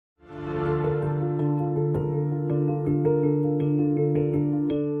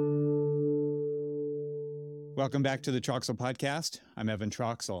Welcome back to the Troxel Podcast. I'm Evan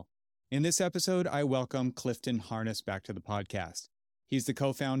Troxel. In this episode, I welcome Clifton Harness back to the podcast. He's the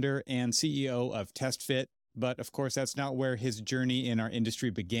co-founder and CEO of TestFit, but of course, that's not where his journey in our industry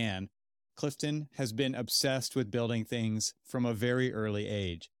began. Clifton has been obsessed with building things from a very early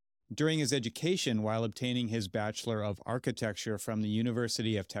age. During his education, while obtaining his Bachelor of Architecture from the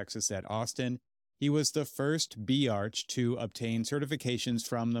University of Texas at Austin, he was the first B-Arch to obtain certifications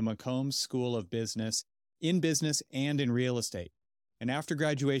from the McCombs School of Business in business and in real estate. And after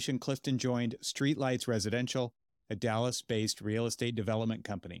graduation, Clifton joined Streetlights Residential, a Dallas-based real estate development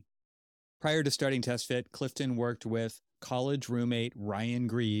company. Prior to starting TestFit, Clifton worked with college roommate Ryan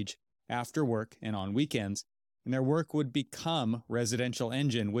Greege after work and on weekends, and their work would become Residential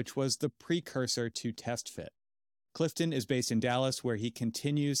Engine, which was the precursor to TestFit. Clifton is based in Dallas, where he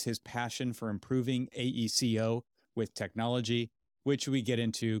continues his passion for improving AECO with technology, which we get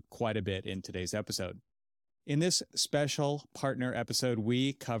into quite a bit in today's episode. In this special partner episode,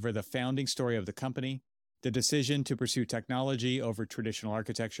 we cover the founding story of the company, the decision to pursue technology over traditional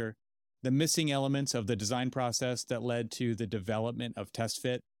architecture, the missing elements of the design process that led to the development of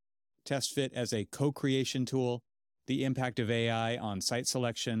TestFit, TestFit as a co-creation tool, the impact of AI on site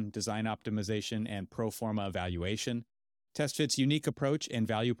selection, design optimization, and pro forma evaluation, TestFit's unique approach and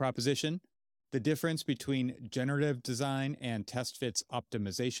value proposition, the difference between generative design and TestFit's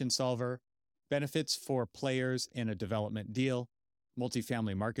optimization solver, benefits for players in a development deal,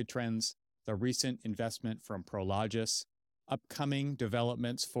 multifamily market trends, the recent investment from Prologis, upcoming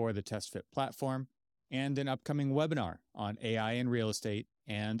developments for the TestFit platform, and an upcoming webinar on AI in real estate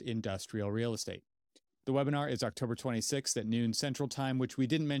and industrial real estate. The webinar is October 26th at noon Central Time, which we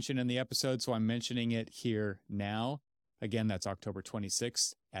didn't mention in the episode, so I'm mentioning it here now. Again, that's October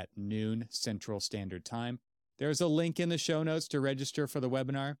 26th at noon Central Standard Time. There's a link in the show notes to register for the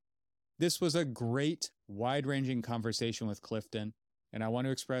webinar. This was a great, wide-ranging conversation with Clifton, and I want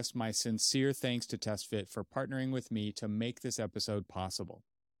to express my sincere thanks to TestFit for partnering with me to make this episode possible.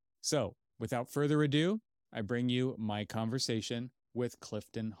 So, without further ado, I bring you my conversation with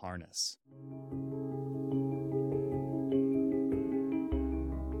Clifton Harness.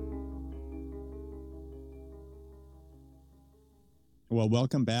 Well,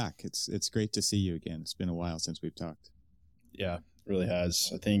 welcome back. It's great to see you again. It's been a while since we've talked. Yeah, it really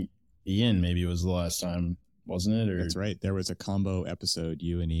has. I think Ian maybe was the last time, wasn't it? Or... That's right. There was a combo episode,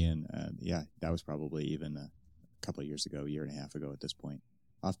 you and Ian. Yeah, that was probably even a couple of years ago, a year and a half ago at this point.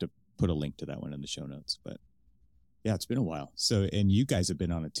 I'll have to put a link to that one in the show notes. But yeah, it's been a while. So, and you guys have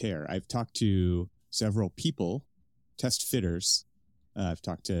been on a tear. I've talked to several people, test fitters. I've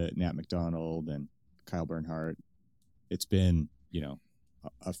talked to Nat McDonald and Kyle Bernhardt. It's been,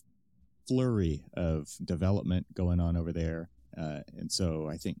 a flurry of development going on over there. And so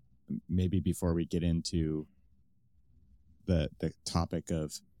I think maybe before we get into the topic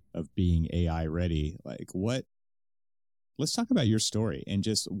of being AI ready, let's talk about your story and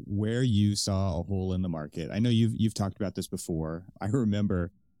just where you saw a hole in the market. I know you've talked about this before. I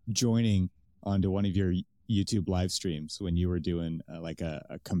remember joining onto one of your YouTube live streams when you were doing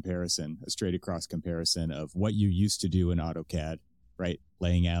a comparison, a straight across comparison of what you used to do in AutoCAD, right?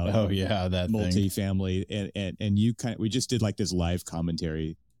 Laying out that multifamily and we just did like this live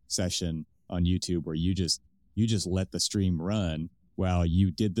commentary session on YouTube where you just let the stream run while you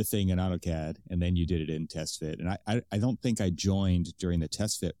did the thing in AutoCAD and then you did it in TestFit. And I don't think I joined during the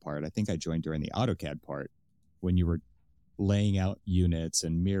TestFit part. I think I joined during the AutoCAD part when you were laying out units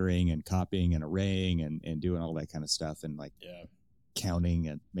and mirroring and copying and arraying and doing all that kind of stuff and counting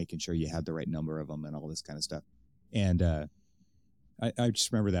and making sure you had the right number of them and all this kind of stuff. And I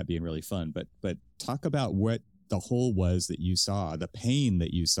just remember that being really fun. But talk about what the hole was that you saw, the pain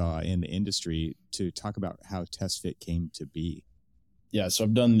that you saw in the industry, to talk about how TestFit came to be. Yeah, so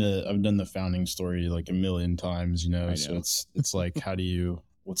I've done the founding story like a million times, So it's like,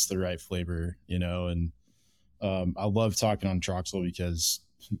 what's the right flavor, and I love talking on Troxel because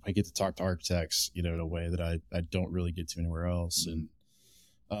I get to talk to architects, in a way that I don't really get to anywhere else. And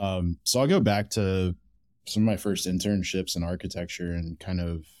so I'll go back to some of my first internships in architecture and kind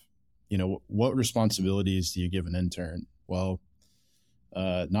of, what responsibilities do you give an intern? Well,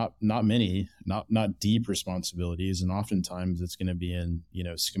 not many, not deep responsibilities. And oftentimes it's going to be in,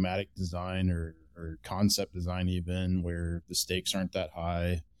 schematic design or concept design, even where the stakes aren't that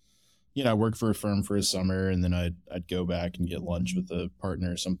high. I worked for a firm for a summer and then I'd go back and get lunch with a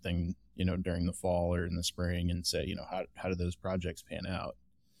partner or something, during the fall or in the spring and say, how do those projects pan out?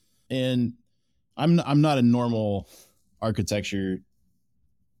 And I'm not a normal architecture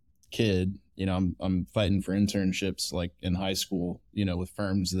kid. I'm fighting for internships like in high school, with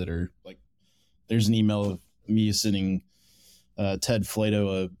firms that are like, there's an email me sending Ted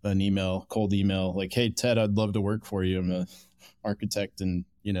Flato an cold email, like, "Hey Ted, I'd love to work for you. I'm a architect in,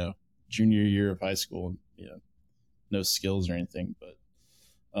 junior year of high school, no skills or anything." But,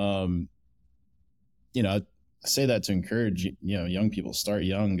 I say that to encourage, young people, start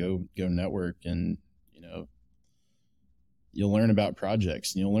young, go network, and, you'll learn about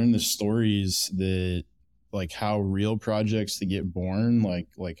projects, and you'll learn the stories that, like, how real projects that get born,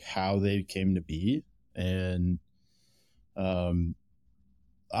 like how they came to be. And, I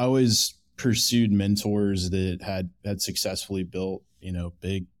always pursued mentors that had successfully built,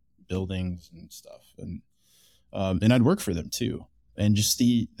 big buildings and stuff. And I'd work for them too. And just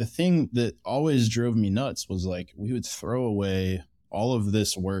the thing that always drove me nuts was, like, we would throw away all of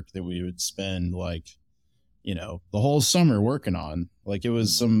this work that we would spend, like, the whole summer working on. Like, it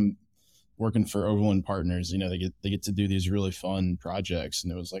was some working for Overland Partners, they get to do these really fun projects,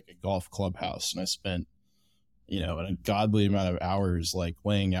 and it was like a golf clubhouse. And I spent, an ungodly amount of hours, like,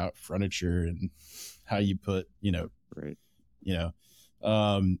 laying out furniture and how you put, right.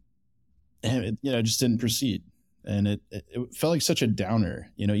 And it, just didn't proceed. And it felt like such a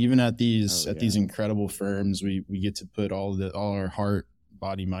downer, even at these these incredible firms, we get to put all our heart,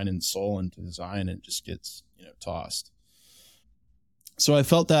 body, mind, and soul into design. It just gets, tossed. So I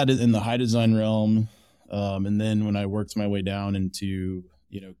felt that in the high design realm. And then when I worked my way down into,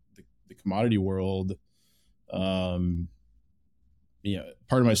 the commodity world, part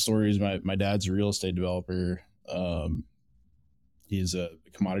of my story is my dad's a real estate developer. He's a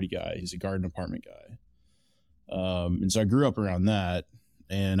commodity guy. He's a garden apartment guy. And so I grew up around that.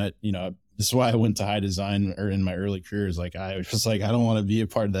 And this is why I went to high design, or in my early career, is like, I was just like, I don't want to be a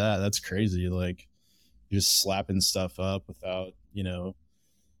part of that. That's crazy. Like, you're just slapping stuff up without, you're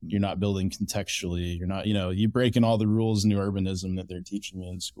not building contextually. You're not, you breaking all the rules in new urbanism that they're teaching me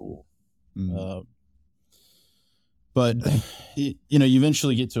in school. But you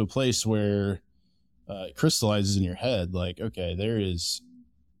eventually get to a place where it crystallizes in your head, like, okay, there is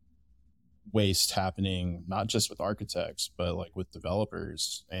waste happening, not just with architects, but, like, with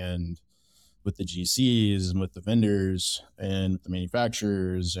developers and with the GCs and with the vendors and with the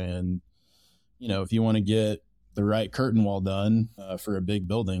manufacturers. And, if you want to get the right curtain wall done for a big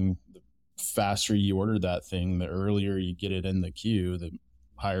building, the faster you order that thing, the earlier you get it in the queue, the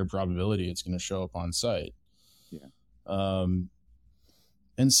higher probability it's going to show up on site. Yeah.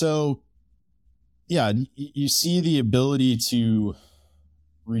 And so, yeah, you see the ability to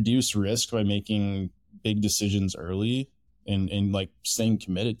reduce risk by making big decisions early and like staying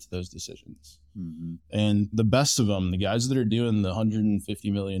committed to those decisions. Mm-hmm. And the best of them, the guys that are doing the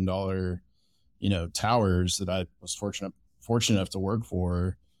 $150 million, towers that I was fortunate enough to work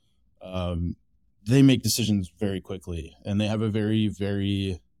for, they make decisions very quickly, and they have a very,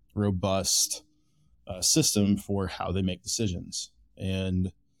 very robust system for how they make decisions.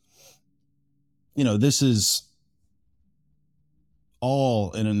 And, this is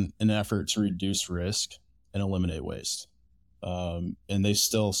all in an effort to reduce risk and eliminate waste. And they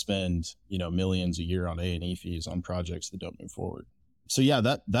still spend, millions a year on A&E fees on projects that don't move forward. So yeah,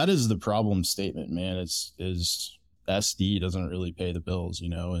 that is the problem statement, man. Is SD doesn't really pay the bills,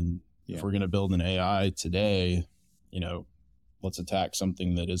 and if we're going to build an AI today, let's attack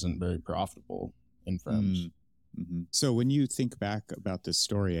something that isn't very profitable in firms. Mm-hmm. So when you think back about this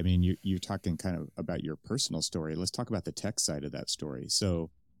story, I mean, you're talking kind of about your personal story. Let's talk about the tech side of that story. So,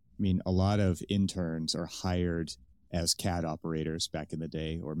 I mean, a lot of interns are hired as CAD operators back in the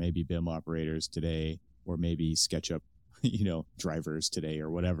day, or maybe BIM operators today, or maybe SketchUp, drivers today,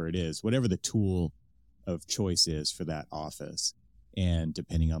 or whatever it is, whatever the tool of choice is for that office. And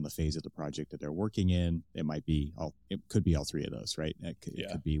depending on the phase of the project that they're working in, it could be all three of those, right? It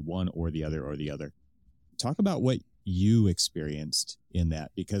could be one or the other. Talk about what you experienced in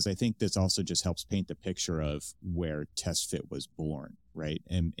that, because I think this also just helps paint the picture of where TestFit was born, right?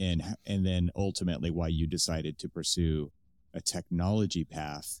 And then ultimately why you decided to pursue a technology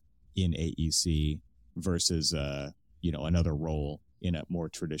path in AEC versus another role in a more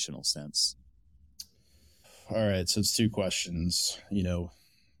traditional sense. All right, so it's two questions. I'm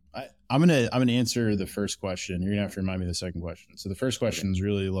gonna answer the first question. You're gonna have to remind me of the second question. So the first question is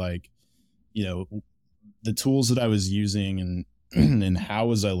really like, the tools that I was using and how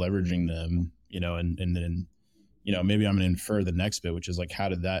was I leveraging them, and then, maybe I'm going to infer the next bit, which is like, how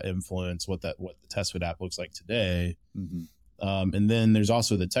did that influence what the TestFit app looks like today? Mm-hmm. And then there's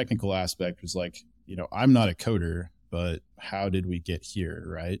also the technical aspect, was like, I'm not a coder, but how did we get here?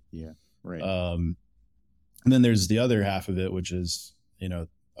 Right. Yeah. Right. And then there's the other half of it, which is, I'm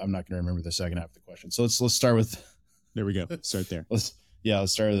not going to remember the second half of the question. So let's start with, there we go. Start there. Let's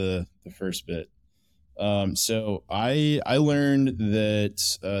start with the first bit. So I learned that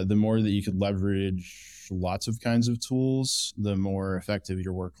the more that you could leverage lots of kinds of tools, the more effective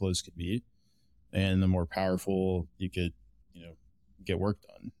your workflows could be, and the more powerful you could, get work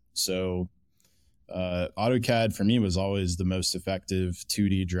done. So AutoCAD for me was always the most effective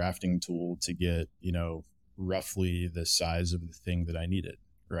 2D drafting tool to get, roughly the size of the thing that I needed,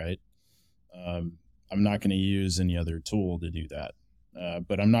 right? I'm not going to use any other tool to do that.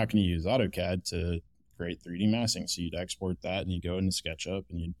 But I'm not going to use AutoCAD to create 3D massing. So you'd export that and you go into SketchUp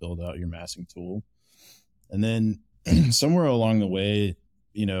and you'd build out your massing tool. And then somewhere along the way,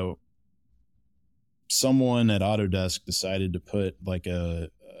 someone at Autodesk decided to put like a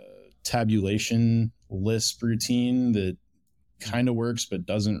tabulation Lisp routine that kind of works but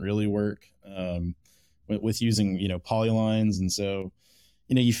doesn't really work with using polylines. And so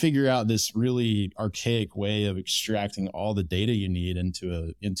you figure out this really archaic way of extracting all the data you need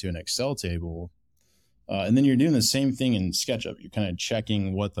into an Excel table, and then you're doing the same thing in SketchUp. You're kind of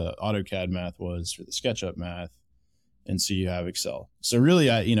checking what the AutoCAD math was for the SketchUp math, and so you have Excel. So really,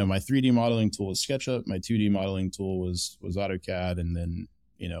 my 3D modeling tool was SketchUp, my 2D modeling tool was AutoCAD, and then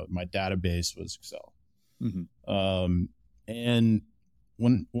my database was Excel. Mm-hmm. And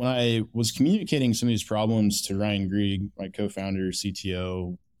when I was communicating some of these problems to Ryan Grieg, my co-founder,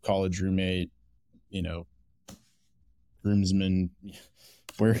 CTO, college roommate, groomsman,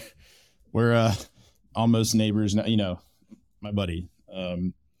 we're almost neighbors now, my buddy.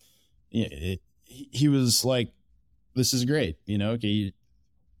 He was like, "This is great, okay,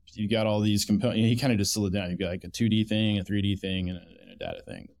 you got all these components." He kind of distilled it down. You've got like a 2D thing, a 3D thing, and a data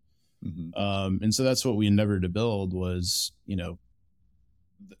thing. Mm-hmm. And so that's what we endeavored to build was,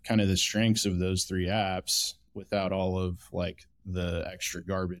 kind of the strengths of those three apps without all of like the extra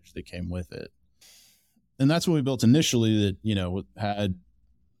garbage that came with it. And that's what we built initially that, had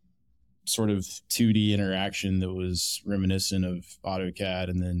sort of 2D interaction that was reminiscent of AutoCAD.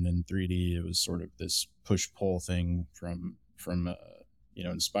 And then in 3D, it was sort of this push-pull thing from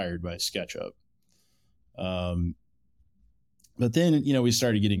inspired by SketchUp. But then, we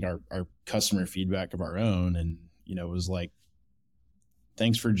started getting our customer feedback of our own, and, it was like,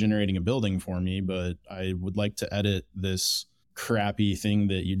 "Thanks for generating a building for me, but I would like to edit this crappy thing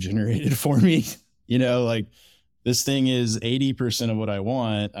that you generated for me." Like, this thing is 80% of what I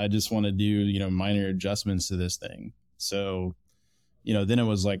want. I just want to do, minor adjustments to this thing. So, then it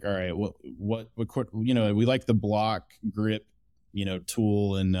was like, all right, what, we like the block grip,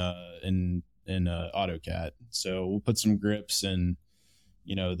 tool in AutoCAD. So we'll put some grips and,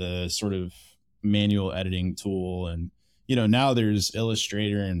 the sort of manual editing tool. And, now there's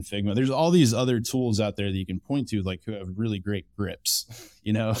Illustrator and Figma. There's all these other tools out there that you can point to, like, who have really great grips,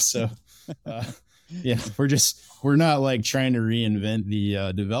 so, we're not like trying to reinvent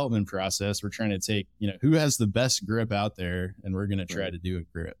the development process. We're trying to take, who has the best grip out there, and we're going to try to do a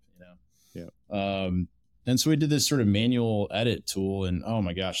grip, Yeah. And so we did this sort of manual edit tool, and oh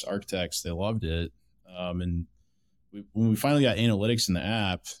my gosh, the architects, they loved it. And when we finally got analytics in the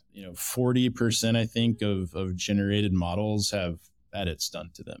app, 40%, I think, of generated models have edits done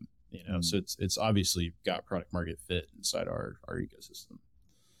to them, so it's obviously got product market fit inside our ecosystem.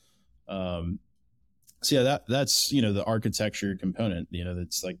 So yeah, that's, the architecture component,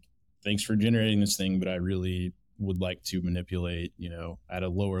 that's like, thanks for generating this thing, but I really would like to manipulate, at a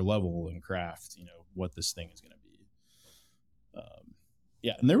lower level and craft, what this thing is going to be.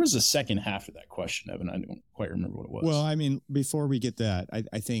 Yeah. And there was a second half of that question, Evan. I don't quite remember what it was. Well, I mean, before we get that,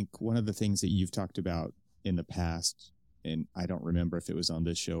 I think one of the things that you've talked about in the past, and I don't remember if it was on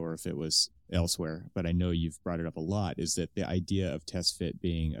this show or if it was elsewhere, but I know you've brought it up a lot, is that the idea of TestFit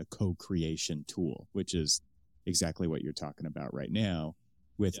being a co-creation tool, which is exactly what you're talking about right now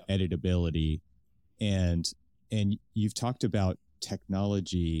with editability. And you've talked about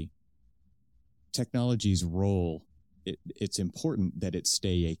technology's role. It's important that it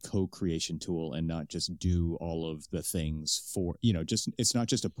stay a co-creation tool and not just do all of the things for, it's not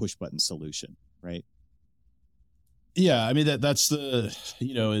just a push button solution, right? Yeah. I mean, that's the,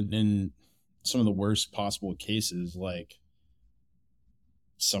 in some of the worst possible cases, like,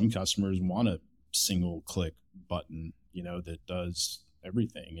 some customers want a single click button, that does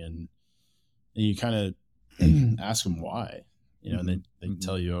everything. And you kind of ask them why, and they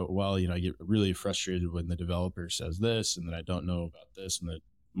tell you, well, I get really frustrated when the developer says this, and then I don't know about this, and the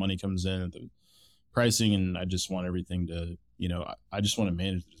money comes in at the pricing, and I just want everything to, I just want to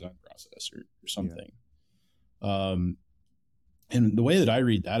manage the design process or something. Yeah. And the way that I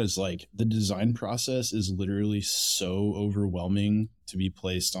read that is like, the design process is literally so overwhelming to be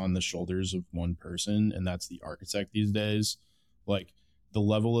placed on the shoulders of one person, and that's the architect these days. Like, the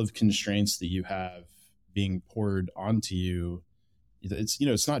level of constraints that you have being poured onto you. It's,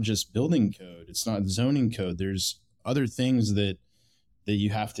 it's not just building code, it's not zoning code. There's other things that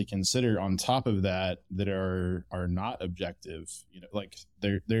you have to consider on top of that are not objective. Like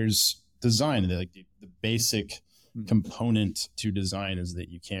there's design, like the basic component to design is that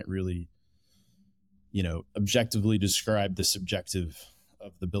you can't really, objectively describe the subjective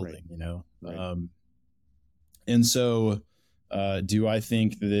of the building, Right. And so do I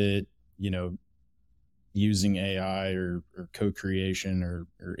think that, using AI or co-creation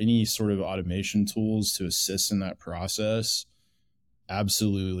or any sort of automation tools to assist in that process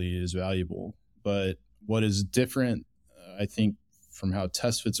absolutely is valuable. But what is different, I think, from how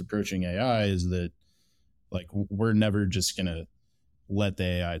TestFit's approaching AI is that, like, we're never just going to let the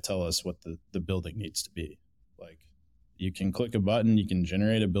AI tell us what the building needs to be. Like, you can click a button, you can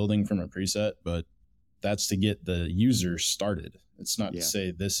generate a building from a preset, but that's to get the user started. It's not to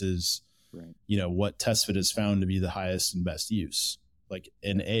say this is, right, what TestFit has found to be the highest and best use. Like,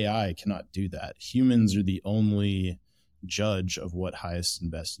 an AI cannot do that. Humans are the only judge of what highest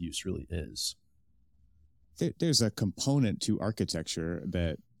and best use really is. There's a component to architecture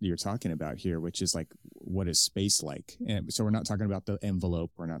that you're talking about here, which is like, what is space like? And so we're not talking about the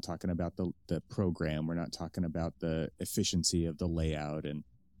envelope. We're not talking about the program. We're not talking about the efficiency of the layout and,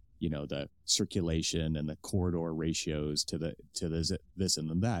 the circulation and the corridor ratios to this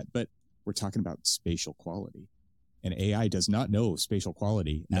and that. But we're talking about spatial quality, and AI does not know spatial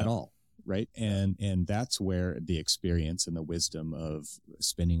quality at all. Right. And that's where the experience and the wisdom of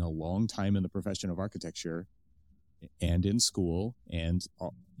spending a long time in the profession of architecture and in school and,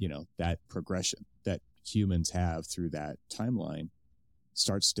 that progression that humans have through that timeline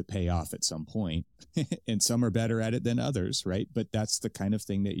starts to pay off at some point. And some are better at it than others. Right. But that's the kind of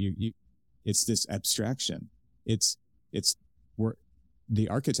thing that it's this abstraction. It's where the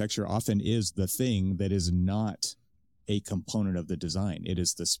architecture often is the thing that is not a component of the design. It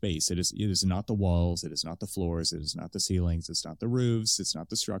is the space. It is not the walls. It is not the floors. It is not the ceilings. It's not the roofs. It's not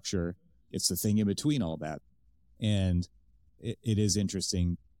the structure. It's the thing in between all that. And it is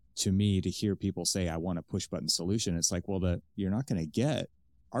interesting to me to hear people say, I want a push button solution. It's like, well, you're not going to get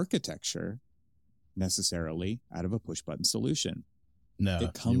architecture necessarily out of a push button solution. No,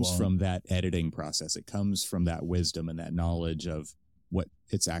 it comes from that editing process. It comes from that wisdom and that knowledge of what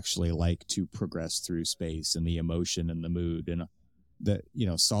it's actually like to progress through space and the emotion and the mood and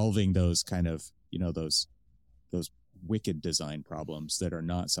solving those kind of, those wicked design problems that are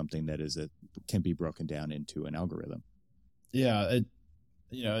not something that can be broken down into an algorithm. Yeah.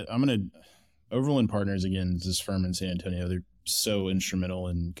 Overland Partners, again, is this firm in San Antonio. They're so instrumental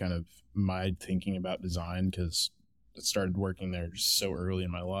in kind of my thinking about design, because I started working there just so early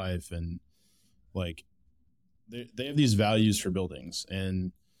in my life. And like, they have these values for buildings,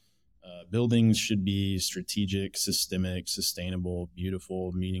 and buildings should be strategic, systemic, sustainable,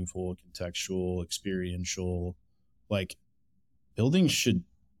 beautiful, meaningful, contextual, experiential. Like, buildings should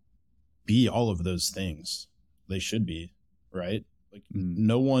be all of those things. They should be, right? Like,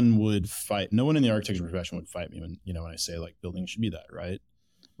 no one in the architecture profession would fight me when I say, like, buildings should be that, right?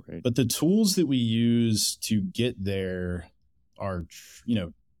 Right. But the tools that we use to get there are,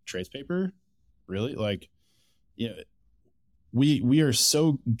 trace paper, really. Like, we are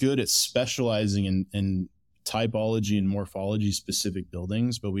so good at specializing in typology and morphology specific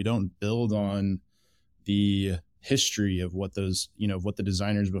buildings, but we don't build on the history of what those, what the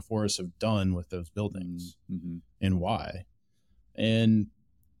designers before us have done with those buildings and why. And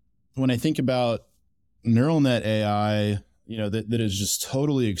when I think about neural net AI, that has just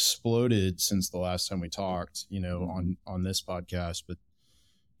totally exploded since the last time we talked, on this podcast, but,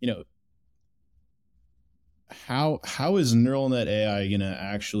 how is neural net AI going to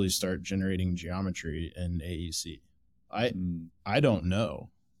actually start generating geometry in AEC? I don't know.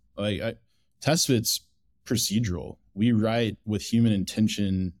 Like, TestFit's procedural. We write with human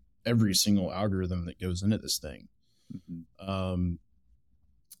intention every single algorithm that goes into this thing.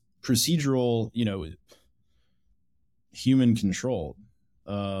 Procedural, human controlled.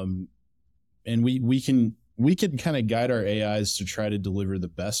 And we can kind of guide our AIs to try to deliver the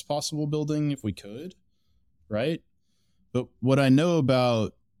best possible building if we could. Right. But what I know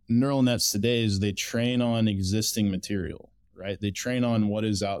about neural nets today is they train on existing material, right? They train on what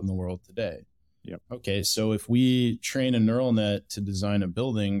is out in the world today. Yep. Okay. So if we train a neural net to design a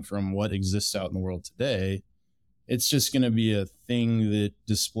building from what exists out in the world today, it's just going to be a thing that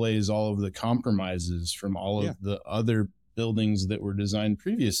displays all of the compromises from all of the other buildings that were designed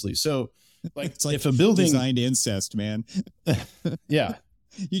previously. So like, it's like if a building designed incest, man. Yeah.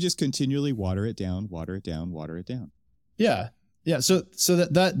 You just continually water it down, water it down, water it down. Yeah. Yeah. So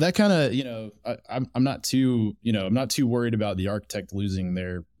that kind of, I'm not too, I'm not too worried about the architect losing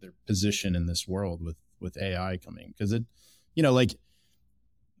their position in this world with AI coming. Cause it, like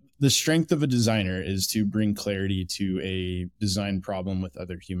the strength of a designer is to bring clarity to a design problem with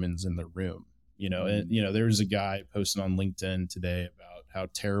other humans in the room, and, there was a guy posting on LinkedIn today about how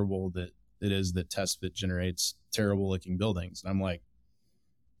terrible that it is that TestFit generates terrible looking buildings. And I'm like,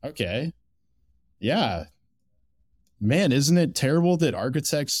 okay, yeah, man, isn't it terrible that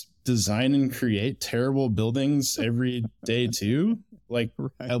architects design and create terrible buildings every day too? Like,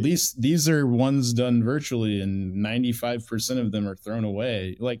 right. At least these are ones done virtually and 95% of them are thrown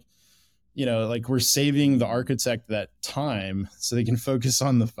away. Like, like we're saving the architect that time so they can focus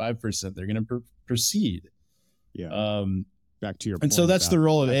on the 5%. They're going to proceed. Yeah. Back to your point. And so that's the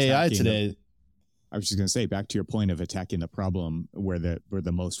role of AI today. I was just going to say, back to your point of attacking the problem where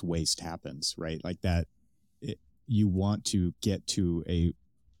the most waste happens, right? Like that, you want to get to a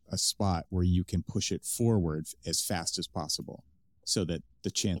spot where you can push it forward as fast as possible so that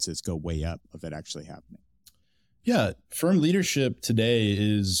the chances go way up of it actually happening. Yeah. Firm leadership today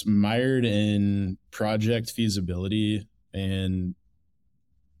is mired in project feasibility, and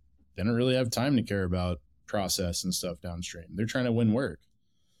they don't really have time to care about process and stuff downstream. They're trying to win work.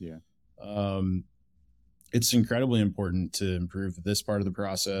 Yeah. It's incredibly important to improve this part of the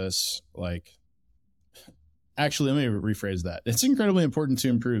process. Like, actually, let me rephrase that. It's incredibly important to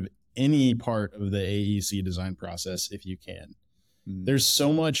improve any part of the AEC design process if you can. Mm-hmm. There's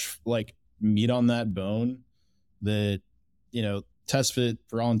so much like meat on that bone that, TestFit,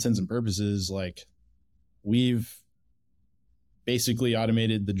 for all intents and purposes, like we've basically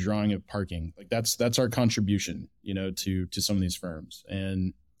automated the drawing of parking. Like that's our contribution, to some of these firms.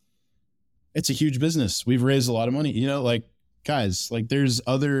 And it's a huge business. We've raised a lot of money, like guys, like there's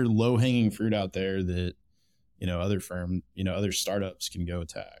other low hanging fruit out there that, other startups can go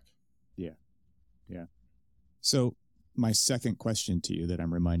attack. Yeah. Yeah. So my second question to you that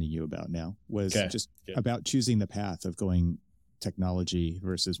I'm reminding you about now was about choosing the path of going technology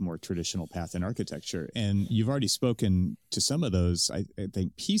versus more traditional path in architecture. And you've already spoken to some of those, I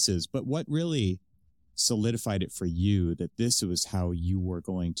think, pieces, but what really solidified it for you that this was how you were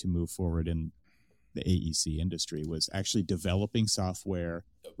going to move forward in the AEC industry was actually developing software,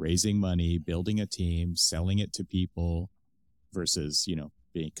 raising money, building a team, selling it to people versus,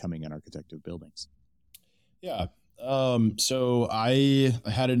 becoming an architect of buildings? Yeah. So I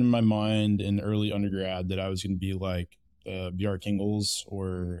had it in my mind in early undergrad that I was going to be like B.R. Kingles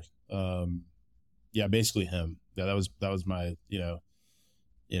or, basically him. Yeah, that was my,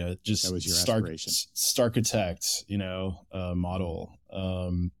 just that was your aspiration. Starchitect, model.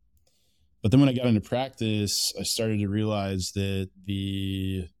 But then when I got into practice, I started to realize that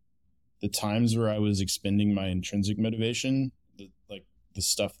the times where I was expending my intrinsic motivation, the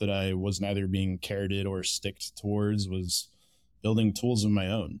stuff that I was neither being carroted or sticked towards, was building tools of my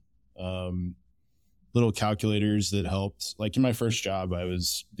own. Little calculators that helped. Like in my first job, I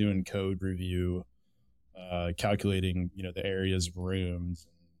was doing code review, calculating, the areas of rooms,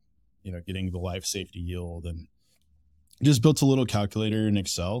 getting the life safety yield, and just built a little calculator in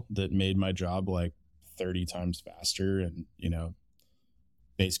Excel that made my job like 30 times faster. And,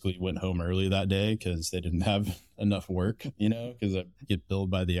 basically went home early that day because they didn't have enough work, because I get billed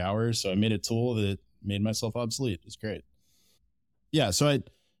by the hour. So I made a tool that made myself obsolete. It was great. Yeah. So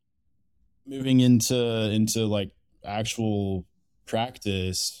moving into like actual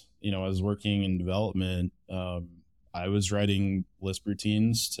practice, I was working in development. I was writing Lisp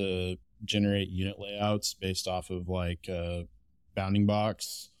routines to generate unit layouts based off of like bounding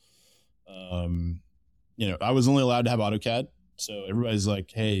box. I was only allowed to have AutoCAD. So everybody's like,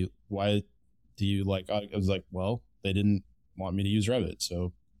 hey, why do you like, I was like, well, they didn't want me to use Revit.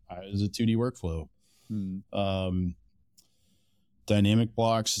 So I was a 2D workflow. Dynamic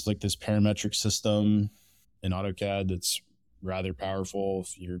blocks is like this parametric system in AutoCAD that's rather powerful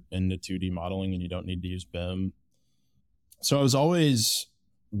if you're into 2D modeling and you don't need to use BIM. So I was always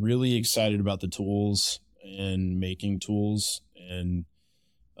really excited about the tools and making tools. And,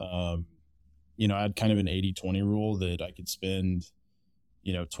 I had kind of an 80-20 rule that I could spend,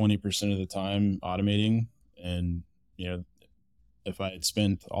 20% of the time automating. And, if I had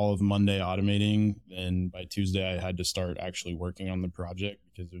spent all of Monday automating, then by Tuesday I had to start actually working on the project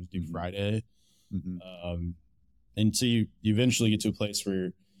because it was due Friday. Mm-hmm. And so you eventually get to a place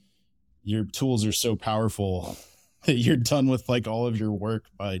where your tools are so powerful that you're done with like all of your work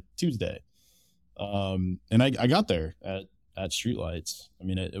by Tuesday. And I got there at Streetlights. I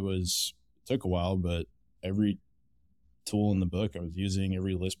mean, it took a while, but every tool in the book I was using,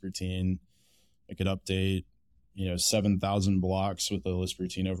 every Lisp routine I could update. 7,000 blocks with a list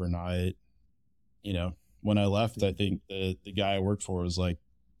routine overnight. When I left, I think the guy I worked for was like,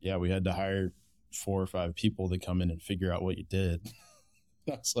 yeah, we had to hire 4 or 5 people to come in and figure out what you did.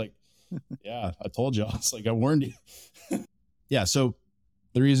 I was like, yeah, I told you. I was like, I warned you. Yeah. So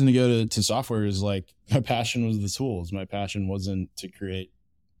the reason to go to software is like, my passion was the tools. My passion wasn't to create,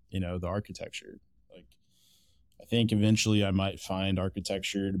 the architecture. Like, I think eventually I might find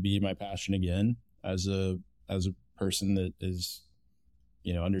architecture to be my passion again, as a person that is,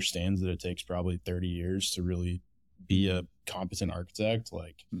 understands that it takes probably 30 years to really be a competent architect.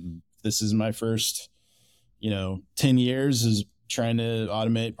 Like, this is my first, 10 years is trying to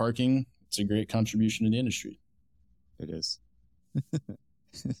automate parking. It's a great contribution to the industry. It is.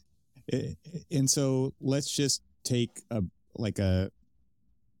 And so let's just take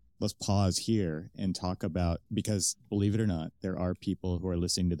let's pause here and talk about, because believe it or not, there are people who are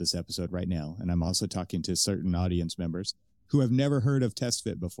listening to this episode right now. And I'm also talking to certain audience members who have never heard of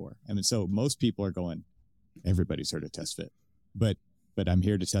TestFit before. I mean, so most people are going, everybody's heard of TestFit, but I'm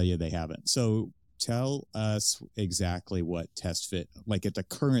here to tell you they haven't. So tell us exactly what TestFit, like at the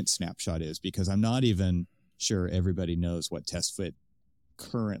current snapshot, is, because I'm not even sure everybody knows what TestFit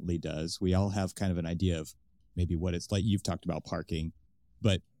currently does. We all have kind of an idea of maybe what it's like. You've talked about parking,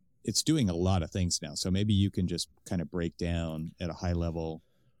 but it's doing a lot of things now. So maybe you can just kind of break down at a high level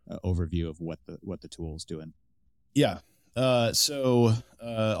overview of what the tool is doing. Yeah. So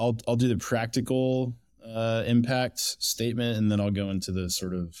I'll do the practical impact statement, and then I'll go into the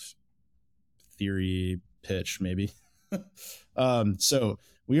sort of theory pitch maybe. So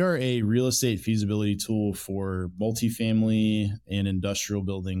we are a real estate feasibility tool for multifamily and industrial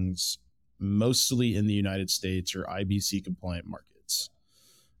buildings, mostly in the United States or IBC compliant markets.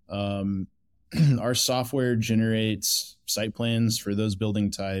 Our software generates site plans for those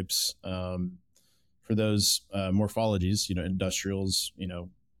building types, for those morphologies. Industrials,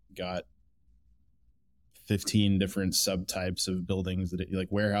 got 15 different subtypes of buildings that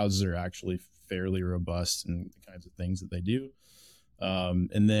like warehouses are actually fairly robust in the kinds of things that they do.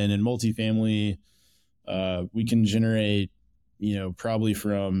 And then in multifamily, we can generate, probably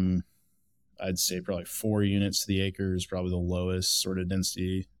from, I'd say probably 4 units to the acre is probably the lowest sort of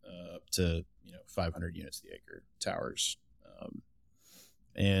density, up to, 500 units to the acre towers.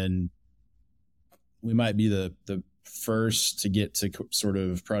 And we might be the first to get to sort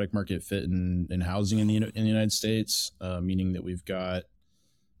of product market fit in housing in the United States, meaning that we've got,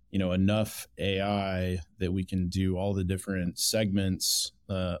 enough AI that we can do all the different segments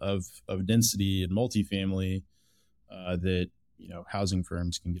of density and multifamily that, housing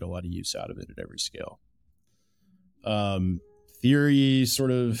firms can get a lot of use out of it at every scale. Theory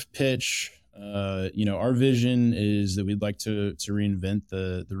sort of pitch, our vision is that we'd like to reinvent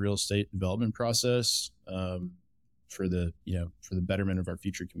the real estate development process for the betterment of our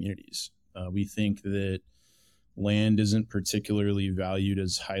future communities. We think that land isn't particularly valued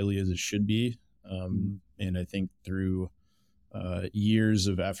as highly as it should be. And I think through years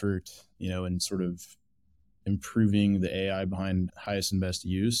of effort, and sort of improving the AI behind highest and best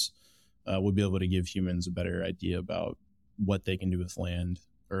use, we'll be able to give humans a better idea about what they can do with land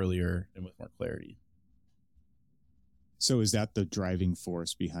earlier and with more clarity. So is that the driving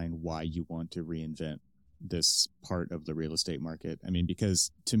force behind why you want to reinvent this part of the real estate market? I mean,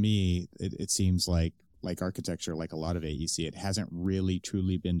 because to me, it seems like architecture, like a lot of AEC, it hasn't really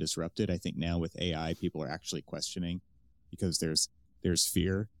truly been disrupted. I think now with AI, people are actually questioning, because there's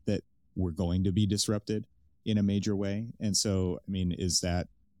fear that we're going to be disrupted in a major way. And so, I mean, does that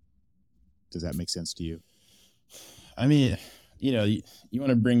make sense to you? I mean, you want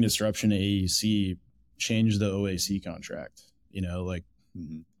to bring disruption to AEC, change the OAC contract, that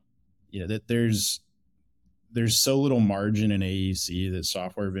there's so little margin in AEC that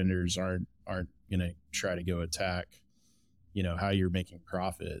software vendors aren't going to try to go attack, how you're making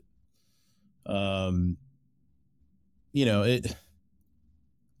profit. The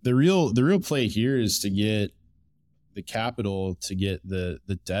real play here is to get the capital, to get the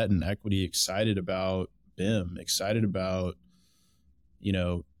debt and equity excited about BIM, excited about,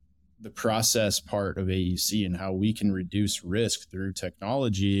 the process part of AEC and how we can reduce risk through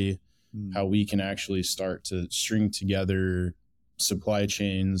technology, how we can actually start to string together supply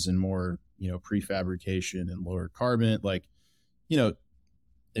chains and more, prefabrication and lower carbon. Like,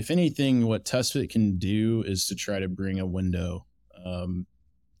 if anything, what TestFit can do is to try to bring a window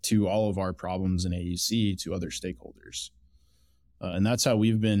to all of our problems in AEC to other stakeholders. And that's how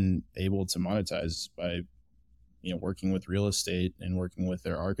we've been able to monetize, by, working with real estate and working with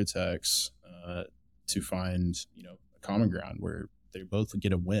their architects to find, a common ground where they both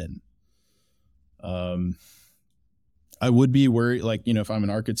get a win. I would be worried, like, you know, if I'm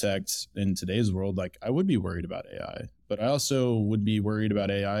an architect in today's world, like I would be worried about AI, but I also would be worried about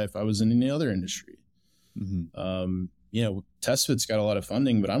AI if I was in any other industry. Mm-hmm. You know, TestFit's got a lot of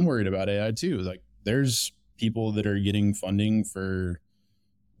funding, but I'm worried about AI too. Like there's people that are getting funding for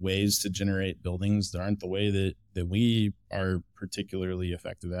ways to generate buildings that aren't the way that we are particularly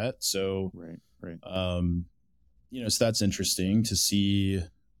effective at. So, right. You know, so that's interesting to see,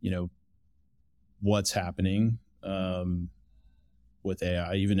 you know, what's happening with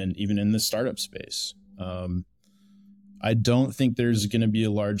AI, even in the startup space. I don't think there's going to be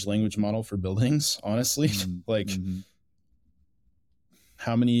a large language model for buildings, honestly. Like,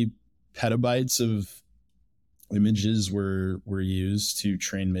 how many petabytes of images were used to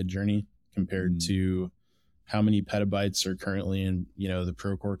train Midjourney compared to how many petabytes are currently in, you know, the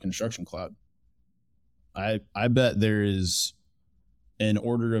Procore Construction Cloud? I bet there is an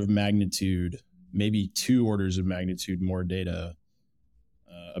order of magnitude, maybe 2 orders of magnitude more data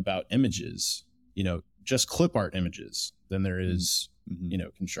about images, you know, just clip art images than there is, you know,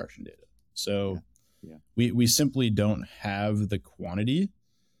 construction data. So we simply don't have the quantity,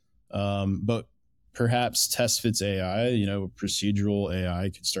 but perhaps TestFit's AI, you know, procedural AI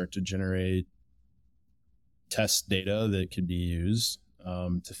could start to generate test data that could be used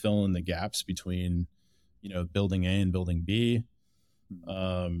to fill in the gaps between, you know, building A and building B.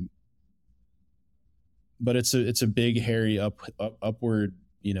 But it's a big, hairy upward,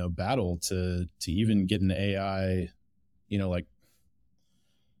 you know, battle to even get an AI, you know, like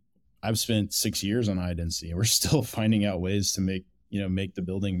I've spent 6 years on high density and we're still finding out ways to make the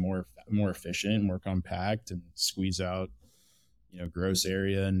building more efficient, more compact, and squeeze out, you know, gross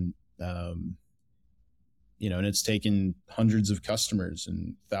area. And, you know, and it's taken hundreds of customers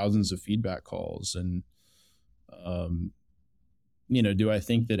and thousands of feedback calls. And, you know, do I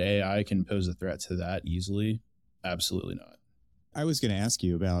think that AI can pose a threat to that easily? Absolutely not. I was going to ask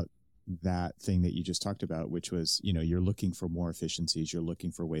you about that thing that you just talked about, which was, you know, you're looking for more efficiencies, you're looking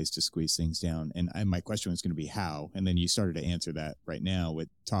for ways to squeeze things down. And my question was going to be how, and then you started to answer that right now with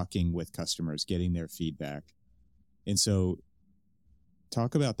talking with customers, getting their feedback. And so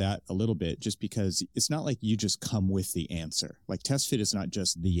talk about that a little bit, just because it's not like you just come with the answer. Like TestFit is not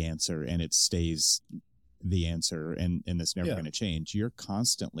just the answer and it stays the answer and it's never going to change. You're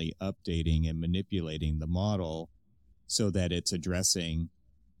constantly updating and manipulating the model so that it's addressing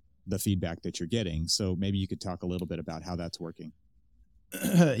the feedback that you're getting. So maybe you could talk a little bit about how that's working.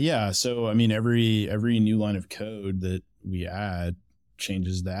 Yeah. So, I mean, every new line of code that we add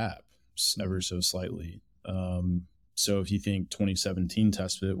changes the app ever so slightly. So if you think 2017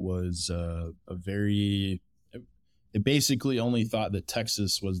 TestFit was it basically only thought that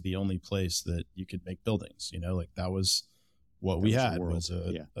Texas was the only place that you could make buildings, you know, like that was what we had was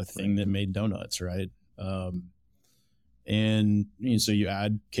a thing that made donuts. Right. And you know, so you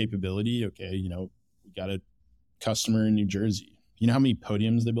add capability. Okay. You know, we got a customer in New Jersey. You know how many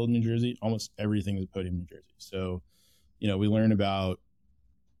podiums they build in New Jersey? Almost everything is a podium in New Jersey. So, you know, we learn about,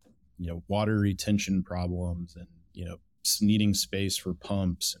 you know, water retention problems and, you know, needing space for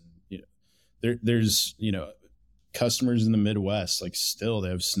pumps. And, you know, there's, you know, customers in the Midwest, like still they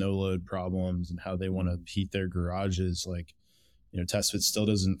have snow load problems and how they want to heat their garages. Like, you know, TestFit still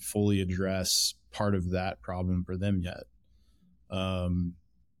doesn't fully address part of that problem for them yet.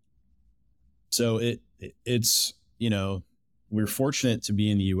 So it's, you know, we're fortunate to be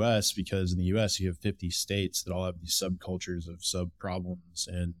in the US because in the US you have 50 states that all have these subcultures of sub problems.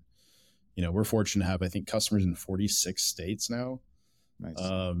 And, you know, we're fortunate to have, I think, customers in 46 states now. Nice.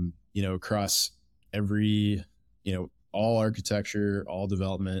 You know, across every, you know, all architecture, all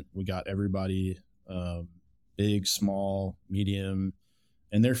development, we got everybody, big, small, medium,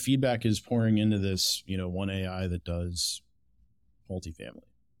 and their feedback is pouring into this, you know, one AI that does multifamily.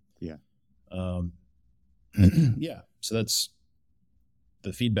 Yeah. Yeah. So that's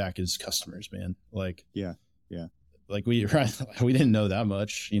the feedback is customers, man. Like, yeah. Like we didn't know that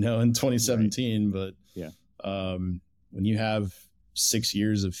much, you know, in 2017, right. But when you have 6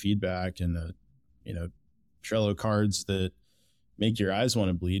 years of feedback and you know, Trello cards that make your eyes want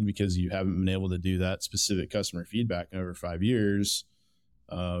to bleed because you haven't been able to do that specific customer feedback in over 5 years,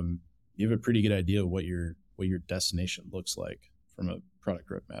 you have a pretty good idea of what your destination looks like from a product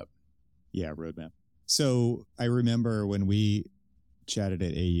roadmap. Yeah, roadmap. So I remember when we chatted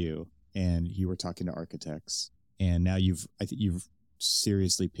at AU and you were talking to architects, and now I think you've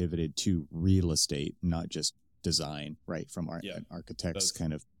seriously pivoted to real estate, not just design, right? From an architect's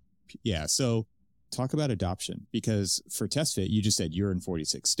kind of, So talk about adoption, because for TestFit, you just said you're in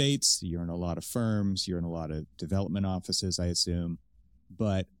 46 states, you're in a lot of firms, you're in a lot of development offices, I assume.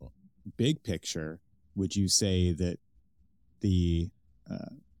 But big picture, would you say that the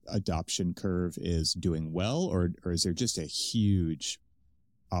adoption curve is doing well, or is there just a huge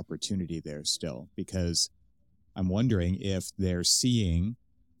opportunity there still? Because I'm wondering if they're seeing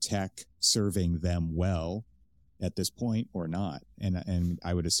tech serving them well at this point or not. And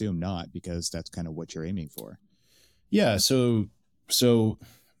I would assume not, because that's kind of what you're aiming for. Yeah. So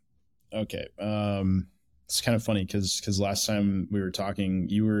okay. It's kind of funny because last time we were talking,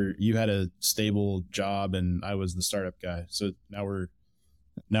 you had a stable job and I was the startup guy. So now we're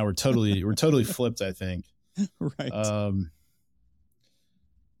totally flipped, I think. Right.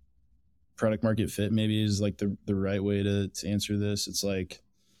 Product market fit maybe is like the right way to answer this. It's like,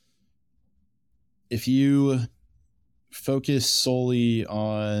 if you focus solely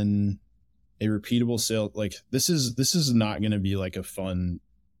on a repeatable sale, like this is not going to be like a fun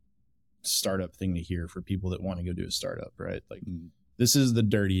startup thing to hear for people that want to go do a startup, right? Like this is the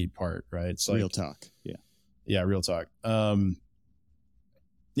dirty part, right? It's like real talk. Yeah, real talk.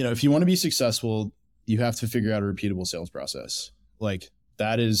 If you want to be successful, you have to figure out a repeatable sales process. Like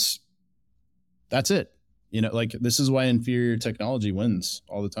that's it. Like this is why inferior technology wins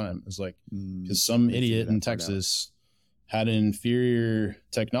all the time. It's like, because some idiot in Texas had an inferior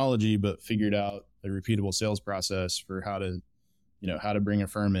technology, but figured out a repeatable sales process for how to bring a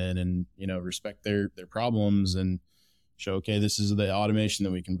firm in and, respect their problems and show, okay, this is the automation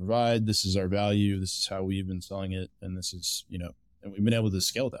that we can provide. This is our value. This is how we've been selling it. And this is, and we've been able to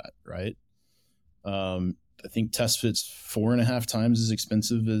scale that. Right. I think TestFit's 4.5 times as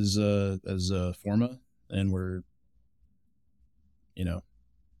expensive as Forma. And we're,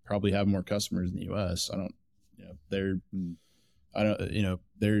 probably have more customers in the US. There's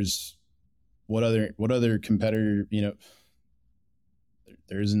what other competitor,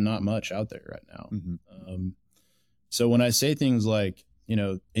 there's not much out there right now. So when I say things like,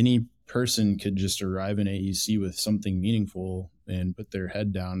 any person could just arrive in AEC with something meaningful and put their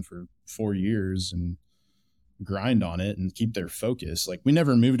head down for 4 years and grind on it and keep their focus. Like we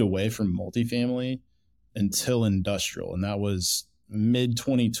never moved away from multifamily until industrial. And that was mid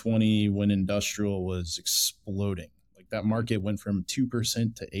 2020 when industrial was exploding. Like that market went from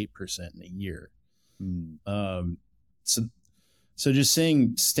 2% to 8% in a year. So just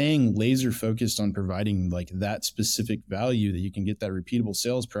staying laser focused on providing like that specific value that you can get that repeatable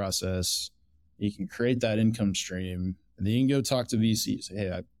sales process, you can create that income stream, and then you can go talk to VCs. Say,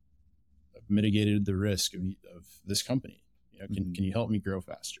 hey, I've mitigated the risk of this company. Can you help me grow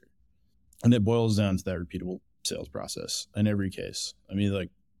faster? And it boils down to that repeatable sales process in every case. I mean,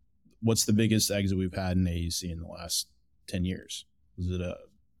 like, what's the biggest exit we've had in AEC in the last 10 years? Was it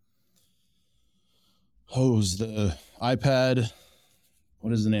the iPad?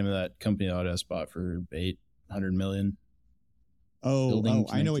 What is the name of that company that Autodesk bought for $800 million? Oh,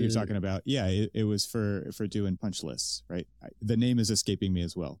 I know what you're talking about. Yeah, it was for doing punch lists, right? The name is escaping me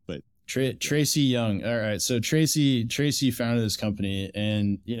as well, but Tracy Young. All right, so Tracy founded this company,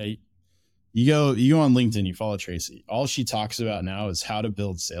 and you go on LinkedIn, you follow Tracy. All she talks about now is how to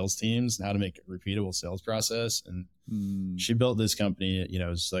build sales teams and how to make a repeatable sales process. And she built this company.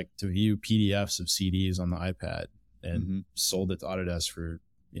 It's like to view PDFs of CDs on the iPad and sold it to Autodesk for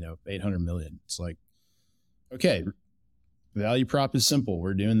 $800 million. It's like, okay, value prop is simple.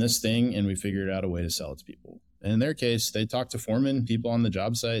 We're doing this thing, and we figured out a way to sell it to people. And in their case, they talked to foremen, people on the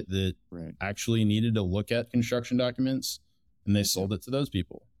job site that actually needed to look at construction documents, and they sold it to those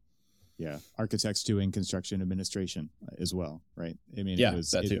people. Yeah. Architects doing construction administration as well, right? I mean, yeah,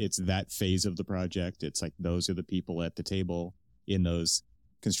 it's that phase of the project. It's like those are the people at the table in those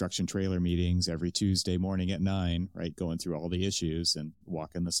construction trailer meetings every Tuesday morning at 9, right? Going through all the issues and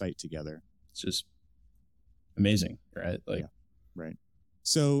walking the site together. It's just amazing, right? Like, right.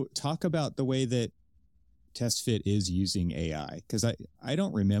 So talk about the way that TestFit is using AI, because I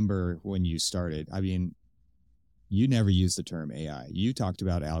don't remember when you started. I mean, you never used the term AI. You talked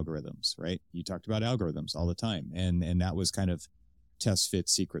about algorithms, right? You talked about algorithms all the time. And that was kind of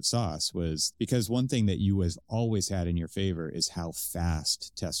TestFit's secret sauce, was because one thing that you has always had in your favor is how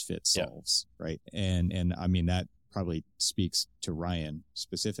fast TestFit solves, right? And I mean, that probably speaks to Ryan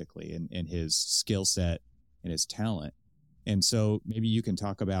specifically and his skill set and his talent. And so maybe you can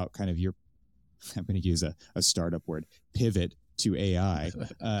talk about kind of your, I'm going to use a startup word, pivot to AI,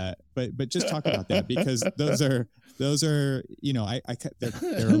 but just talk about that, because those are they're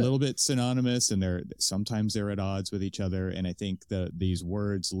a little bit synonymous, and sometimes they're at odds with each other, and I think these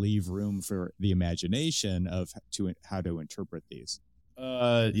words leave room for the imagination of how to interpret these.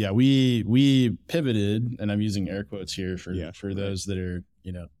 We pivoted, and I'm using air quotes here for those that are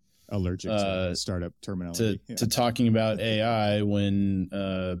allergic to startup terminology to talking about AI when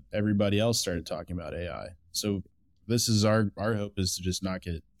everybody else started talking about AI. So this is our hope is to just not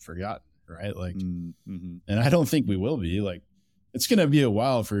get forgotten, right? Like, and I don't think we will be. Like, it's going to be a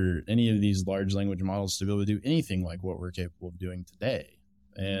while for any of these large language models to be able to do anything like what we're capable of doing today.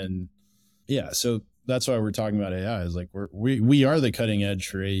 And yeah, so that's why we're talking about AI is like we are the cutting edge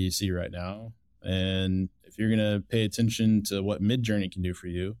for AEC right now. And if you're going to pay attention to what Midjourney can do for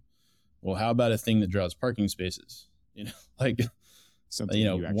you, well, how about a thing that draws parking spaces? You know, like something you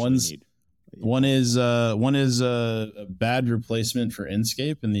know, you actually need. One is a bad replacement for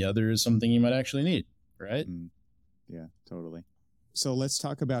Inkscape, and the other is something you might actually need, right? Yeah, totally. So let's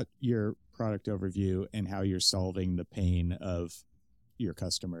talk about your product overview and how you're solving the pain of your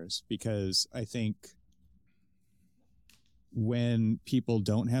customers, because I think when people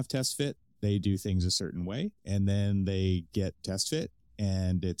don't have test fit, they do things a certain way, and then they get test fit,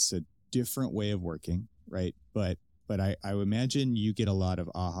 and it's a different way of working, right? But I imagine you get a lot of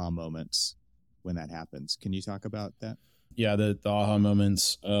aha moments when that happens. Can you talk about that? Yeah, the aha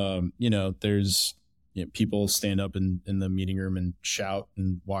moments. You know, there's people stand up in the meeting room and shout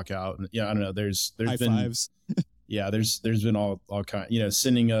and walk out, and I don't know. There's high been fives. Yeah, there's been all kind,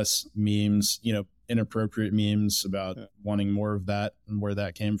 sending us memes, inappropriate memes about wanting more of that and where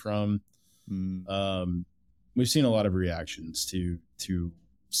that came from. We've seen a lot of reactions to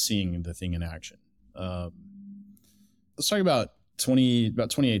seeing the thing in action. Let's talk about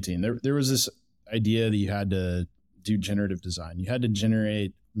 2018. There was this idea that you had to do generative design. You had to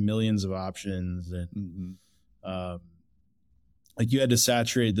generate millions of options, and like you had to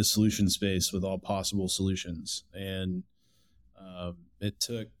saturate the solution space with all possible solutions. And it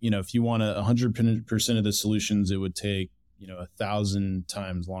took, if you want 100% of the solutions, it would take 1,000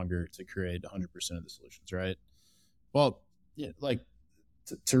 times longer to create 100% of the solutions, right? Well, yeah, like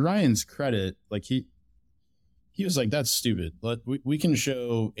to Ryan's credit, like he was like, that's stupid. We can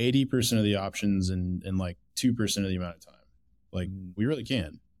show 80% of the options in like 2% of the amount of time. Like we really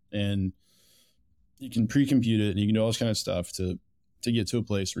can. And you can pre-compute it and you can do all this kind of stuff to get to a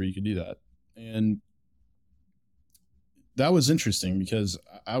place where you can do that. And that was interesting because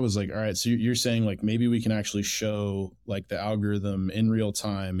I was like, all right, so you're saying like maybe we can actually show like the algorithm in real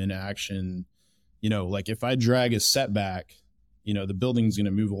time in action, like if I drag a setback, the building's going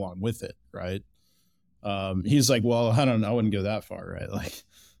to move along with it. Right. He's like, well, I don't know. I wouldn't go that far. Right. Like,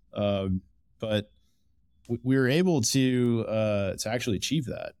 but we were able to actually achieve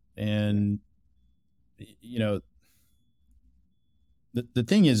that. And, the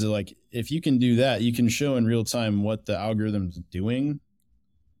thing is like, if you can do that, you can show in real time what the algorithm's doing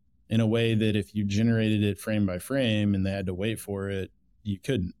in a way that if you generated it frame by frame and they had to wait for it, you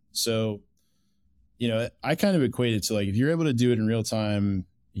couldn't. So, I kind of equate it to like, if you're able to do it in real time,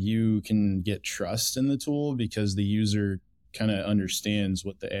 you can get trust in the tool because the user kind of understands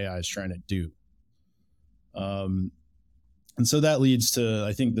what the AI is trying to do. And so that leads to,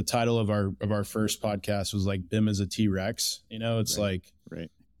 I think the title of our first podcast was like BIM as a T-Rex. It's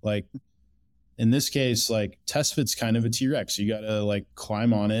like in this case, like test fit's kind of a T-Rex. You got to like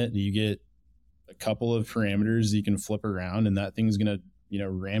climb on it. You get a couple of parameters you can flip around, and that thing's going to,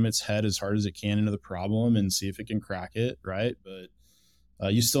 ram its head as hard as it can into the problem and see if it can crack it. Right. But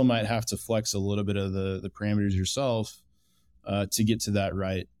you still might have to flex a little bit of the parameters yourself to get to that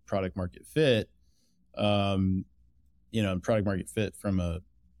right product market fit. Product market fit from a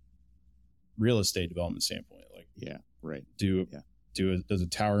real estate development standpoint. Like, yeah, right. Does a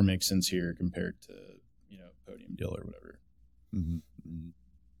tower make sense here compared to, podium deal or whatever?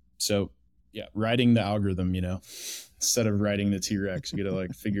 So yeah, writing the algorithm, instead of writing the T-Rex, you got to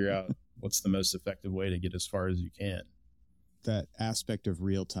like figure out what's the most effective way to get as far as you can. That aspect of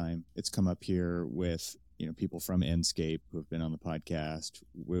real time, it's come up here with, people from Enscape who have been on the podcast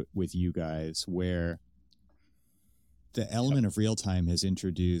with you guys, where the element of real time has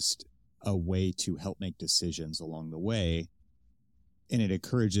introduced a way to help make decisions along the way. And it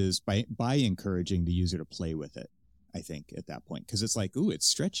encourages by encouraging the user to play with it, I think, at that point. Because it's like, ooh, it's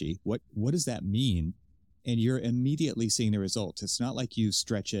stretchy. What does that mean? And you're immediately seeing the results. It's not like you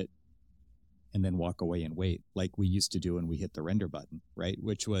stretch it and then walk away and wait like we used to do when we hit the render button, right?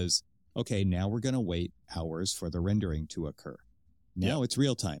 Which was, okay, now we're going to wait hours for the rendering to occur. Now it's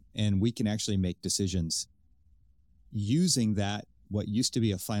real time, and we can actually make decisions using that, what used to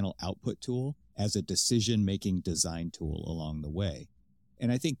be a final output tool, as a decision-making design tool along the way.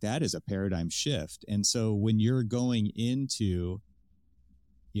 And I think that is a paradigm shift. And so when you're going into,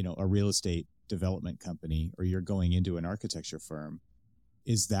 a real estate development company, or you're going into an architecture firm,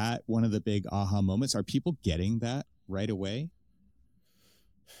 is that one of the big aha moments? Are people getting that right away?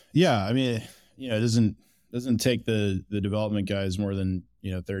 Yeah. I mean, it doesn't take the development guys more than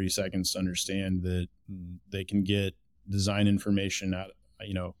 30 seconds to understand that they can get design information out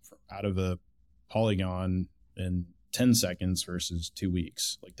of a polygon in 10 seconds versus 2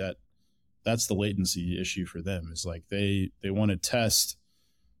 weeks. Like that's the latency issue for them, is like they want to test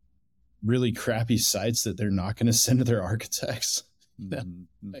really crappy sites that they're not going to send to their architects.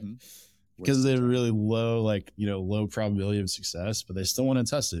 Because they're really low, low probability of success, but they still want to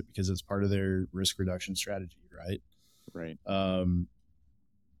test it because it's part of their risk reduction strategy. Right.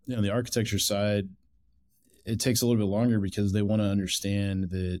 The architecture side, it takes a little bit longer because they want to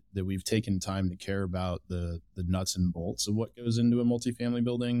understand that we've taken time to care about the nuts and bolts of what goes into a multifamily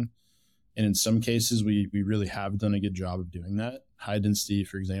building. And in some cases, we really have done a good job of doing that. High density,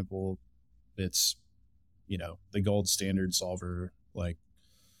 for example, it's, the gold standard solver. Like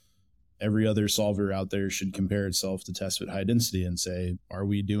every other solver out there should compare itself to TestFit high density and say, are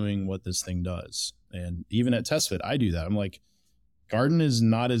we doing what this thing does? And even at TestFit, I do that. I'm like, Garden is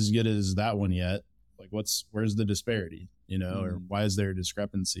not as good as that one yet. Like where's the disparity, or why is there a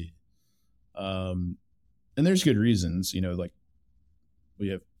discrepancy? And there's good reasons, like we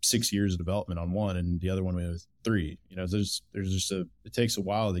have 6 years of development on one and the other one we have 3, there's just it takes a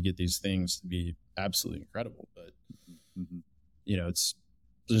while to get these things to be absolutely incredible. But, it's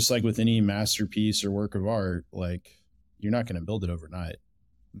just like with any masterpiece or work of art, like you're not going to build it overnight,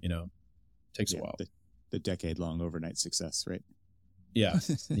 it takes a while. The decade-long overnight success, right? Yeah.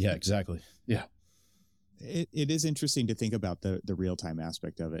 Yeah, exactly. Yeah. It is interesting to think about the real-time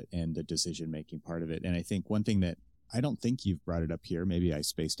aspect of it and the decision-making part of it. And I think one thing that I don't think you've brought it up here, maybe I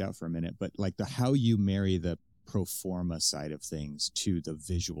spaced out for a minute, but like how you marry the pro forma side of things to the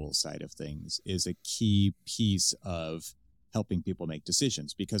visual side of things is a key piece of helping people make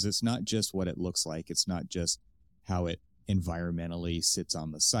decisions, because it's not just what it looks like. It's not just how it environmentally sits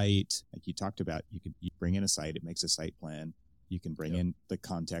on the site. Like you talked about, you bring in a site, it makes a site plan. You can bring in the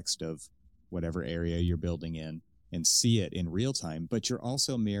context of whatever area you're building in and see it in real time, but you're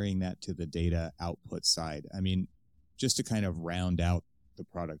also marrying that to the data output side. I mean, just to kind of round out the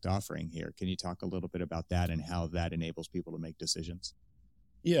product offering here, can you talk a little bit about that and how that enables people to make decisions?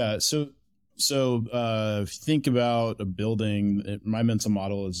 Yeah. So if you think about a building, my mental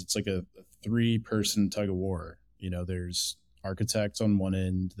model is it's like a 3-person tug of war. There's architect on one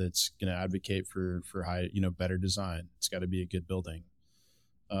end that's going to advocate for high, better design. It's got to be a good building.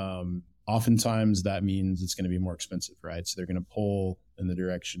 Oftentimes that means it's going to be more expensive, right? So they're going to pull in the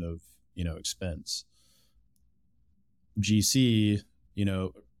direction of, expense. GC,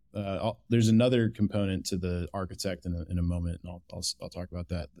 there's another component to the architect in a moment, and I'll talk about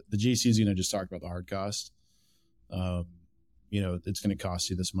that. The GC is going to just talk about the hard cost. It's going to cost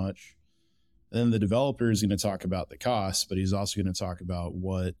you this much. And then the developer is going to talk about the cost, but he's also going to talk about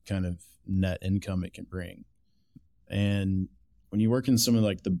what kind of net income it can bring. And when you work in some of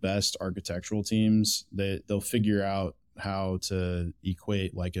like the best architectural teams, they'll figure out how to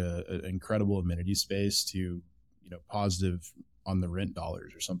equate like an incredible amenity space to, positive on the rent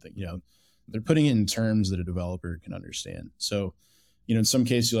dollars or something. They're putting it in terms that a developer can understand. So, in some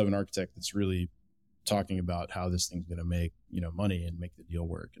cases you'll have an architect that's really talking about how this thing's going to make, money and make the deal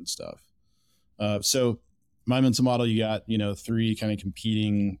work and stuff. So my mental model, you got, 3 kind of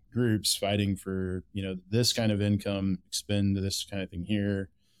competing groups fighting for, this kind of income, expend this kind of thing here,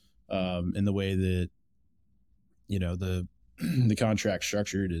 in the way that, the contract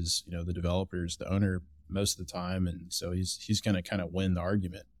structured is, the developer's the owner most of the time. And so he's going to kind of win the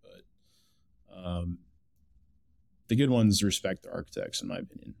argument, but, the good ones respect the architects, in my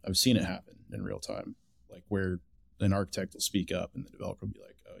opinion. I've seen it happen in real time, like where an architect will speak up and the developer will be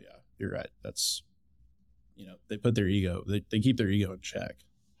like, oh yeah, you're right. That's, they put their ego, they keep their ego in check.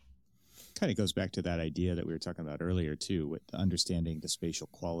 Kind of goes back to that idea that we were talking about earlier too, with understanding the spatial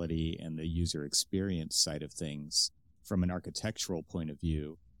quality and the user experience side of things from an architectural point of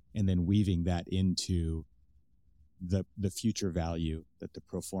view, and then weaving that into the future value that the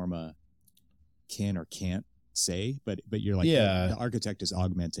pro forma can or can't say, but you're like, the architect is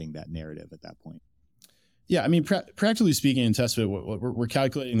augmenting that narrative at that point. Yeah, I mean, practically speaking, in TestFit, we're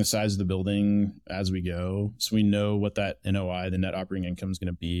calculating the size of the building as we go, so we know what that NOI, the net operating income, is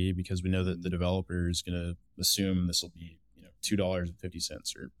going to be, because we know that the developer is going to assume this will be,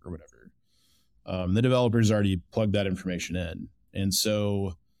 $2.50 or whatever. The developer's already plugged that information in, and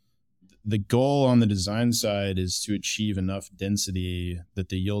so the goal on the design side is to achieve enough density that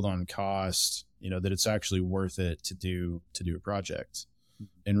the yield on cost, that it's actually worth it to do a project.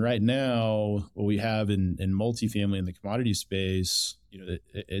 And right now, what we have in multifamily in the commodity space,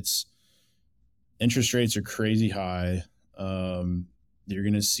 it's interest rates are crazy high. You're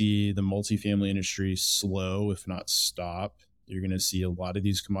going to see the multifamily industry slow, if not stop, You're going to see a lot of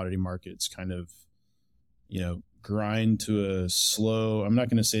these commodity markets kind of, grind to a slow, I'm not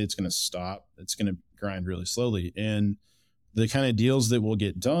going to say it's going to stop. It's going to grind really slowly. And the kind of deals that will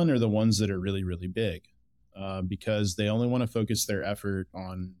get done are the ones that are really, really big, because they only want to focus their effort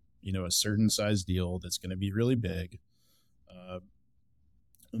on, a certain size deal that's going to be really big.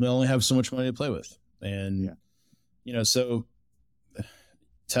 And they only have so much money to play with. And, so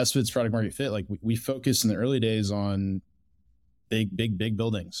TestFit's product market fit, like we focus in the early days on big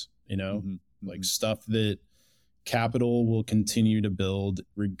buildings, like stuff that capital will continue to build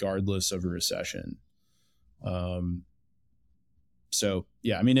regardless of a recession. So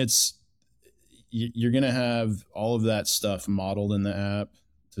yeah, I mean, you're going to have all of that stuff modeled in the app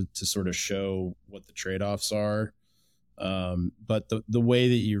to sort of show what the trade-offs are. But the way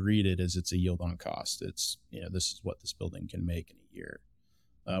that you read it is it's a yield on cost. It's, this is what this building can make in a year,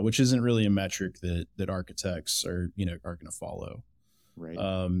 which isn't really a metric that architects are going to follow. Right.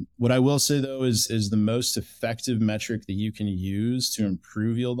 What I will say though is the most effective metric that you can use to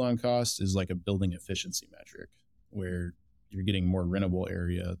improve yield on cost is like a building efficiency metric, where you're getting more rentable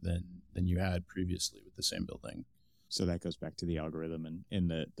area than you had previously with the same building. So that goes back to the algorithm and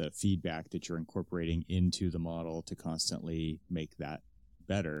the feedback that you're incorporating into the model to constantly make that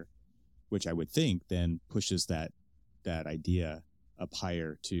better, which I would think then pushes that idea up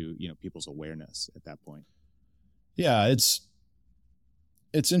higher to, people's awareness at that point. Yeah, it's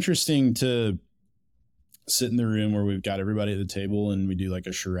interesting to sit in the room where we've got everybody at the table and we do like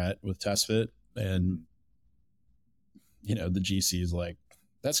a charrette with TestFit, and the GC is like,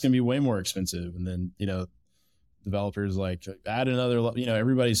 that's going to be way more expensive. And then, developers like add another,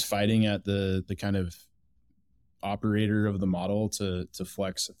 everybody's fighting at the kind of operator of the model to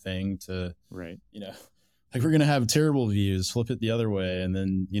flex a thing to, right. Like we're going to have terrible views, flip it the other way. And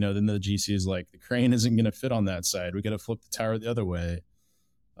then, then the GC is like, the crane isn't going to fit on that side. We got to flip the tower the other way.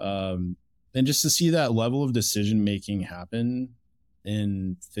 And just to see that level of decision-making happen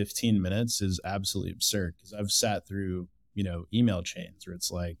in 15 minutes is absolutely absurd, because I've sat through, email chains where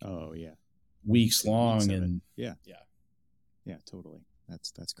it's like, oh yeah, weeks long. And yeah, totally.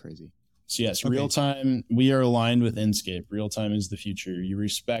 That's crazy. So yes, real time, we are aligned with Enscape. Real time is the future. You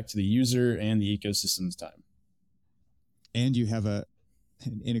respect the user and the ecosystem's time. And you have an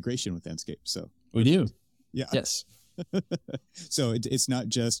integration with Enscape. So we do. Yeah. Yes. So it's not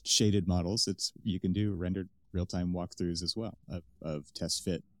just shaded models. You can do rendered real-time walkthroughs as well of test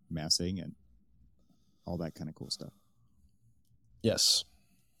fit massing and all that kind of cool stuff. Yes.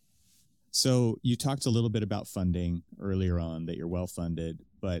 So you talked a little bit about funding earlier on, that you're well-funded,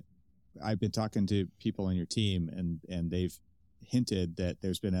 but I've been talking to people on your team and they've hinted that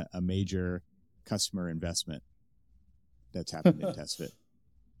there's been a major customer investment that's happened in TestFit.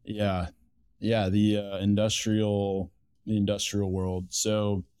 Yeah. Yeah. The industrial world.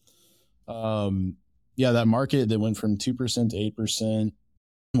 So, that market that went from 2% to 8%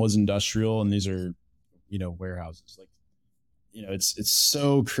 was industrial. And these are, warehouses. Like, it's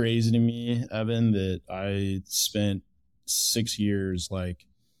so crazy to me, Evan, that I spent 6 years like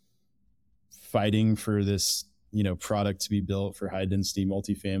fighting for this, product to be built for high density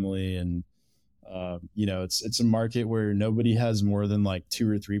multifamily. And, it's a market where nobody has more than like 2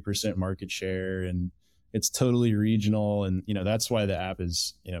 or 3% market share, and it's totally regional. And, that's why the app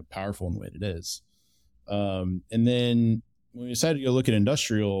is, powerful in the way it is. And then when we decided to go look at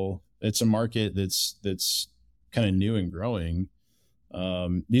industrial, it's a market that's kind of new and growing.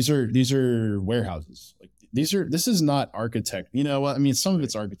 These are warehouses. Like this is not architect. I mean, some of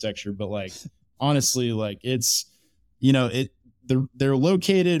it's architecture, but like, honestly, like it's, they're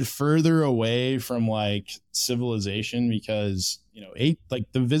located further away from like civilization because,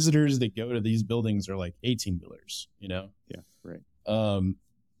 the visitors that go to these buildings are like 18-wheelers, Yeah. Right.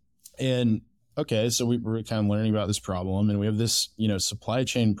 And okay, so we're kind of learning about this problem, and we have this, supply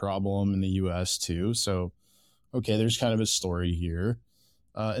chain problem in the US too. So, okay, there's kind of a story here.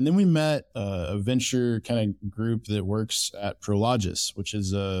 And then we met a venture kind of group that works at Prologis, which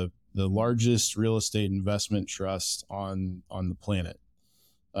is the largest real estate investment trust on the planet.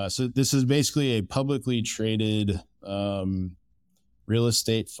 So this is basically a publicly traded real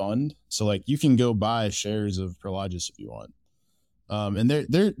estate fund. So like you can go buy shares of Prologis if you want. And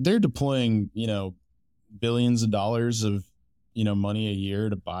they're deploying, billions of dollars of, money a year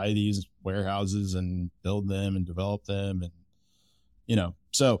to buy these warehouses and build them and develop them. And,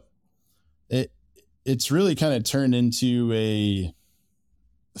 so it's really kind of turned into a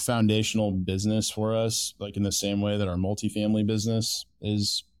foundational business for us, like in the same way that our multifamily business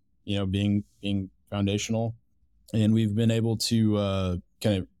is, being foundational. And we've been able to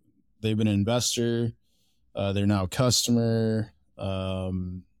they've been an investor. They're now a customer.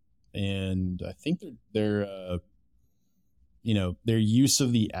 And I think their their use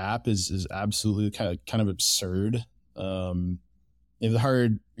of the app is absolutely kind of absurd. They've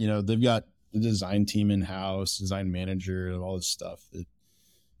hired, they've got the design team in house, design manager, and all this stuff.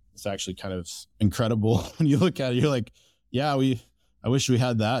 It's actually kind of incredible when you look at it. You're like, yeah, I wish we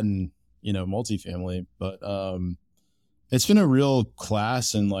had that in, multifamily, but it's been a real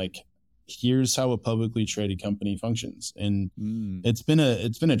class in like, here's how a publicly traded company functions. And it's been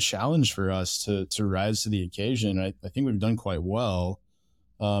a challenge for us to rise to the occasion. I think we've done quite well.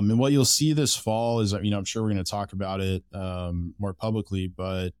 And what you'll see this fall is, I'm sure we're going to talk about it more publicly,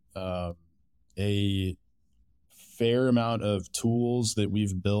 but a fair amount of tools that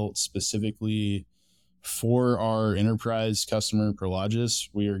we've built specifically for our enterprise customer, Prologis,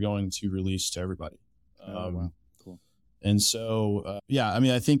 we are going to release to everybody. Wow. Cool. And so,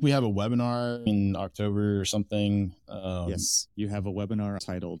 I think we have a webinar in October or something. Yes, you have a webinar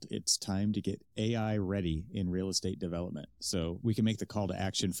titled "It's Time to Get AI Ready in Real Estate Development." So we can make the call to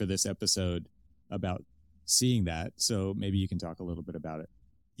action for this episode about seeing that. So maybe you can talk a little bit about it.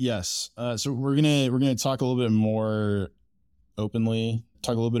 Yes. So we're gonna talk a little bit more openly,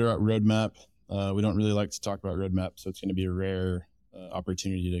 talk a little bit about roadmap. We don't really like to talk about roadmap, so it's going to be a rare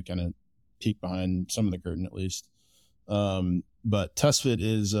opportunity to kind of peek behind some of the curtain at least. But TestFit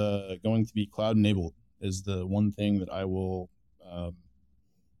is going to be cloud enabled is the one thing that I will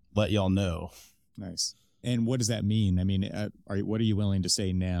let y'all know. Nice. And what does that mean? I mean, what are you willing to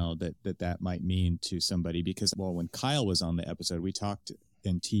say now that might mean to somebody? Because, well, when Kyle was on the episode, we talked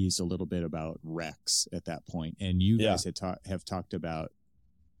and teased a little bit about Rex at that point, and you guys have talked about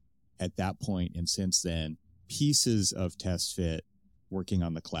at that point and since then pieces of TestFit working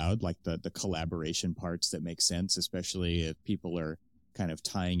on the cloud, like the collaboration parts that make sense, especially if people are kind of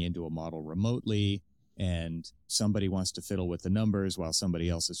tying into a model remotely and somebody wants to fiddle with the numbers while somebody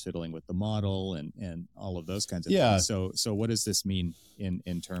else is fiddling with the model and all of those kinds of things. So what does this mean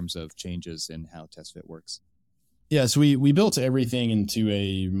in terms of changes in how TestFit works? Yeah, so we built everything into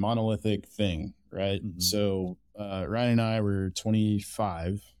a monolithic thing, right? Mm-hmm. So Ryan and I were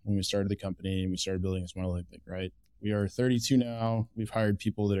 25 when we started the company and we started building this monolithic, right? We are 32 now. We've hired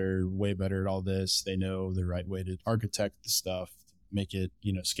people that are way better at all this. They know the right way to architect the stuff, make it,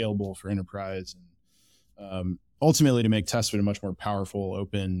 scalable for enterprise, and ultimately to make TestFit a much more powerful,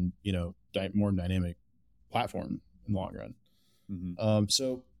 open, more dynamic platform in the long run. Mm-hmm.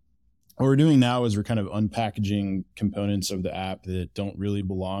 So what we're doing now is we're kind of unpackaging components of the app that don't really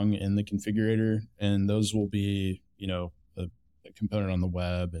belong in the configurator. And those will be, a component on the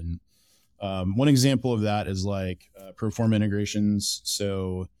web. And one example of that is like Proforma integrations.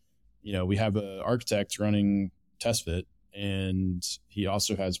 So, we have an architect running TestFit, and he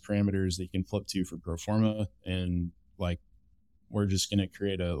also has parameters that you can flip to for Proforma. And like, we're just going to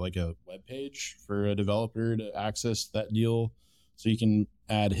create a web page for a developer to access that deal. So you can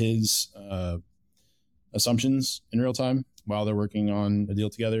add his assumptions in real time while they're working on a deal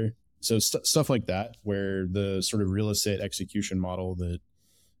together. So stuff like that, where the sort of real estate execution model that,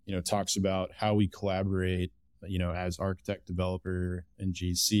 talks about how we collaborate, as architect, developer, and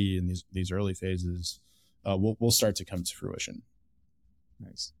GC in these early phases, will start to come to fruition.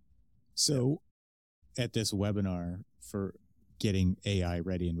 Nice. So at this webinar for getting AI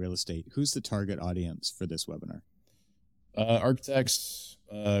ready in real estate, who's the target audience for this webinar? Architects,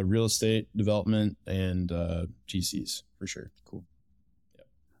 real estate development, and GCs for sure. Cool. Yep.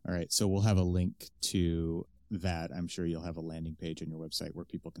 All right. So we'll have a link to that. I'm sure you'll have a landing page on your website where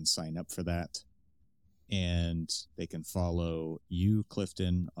people can sign up for that. And they can follow you,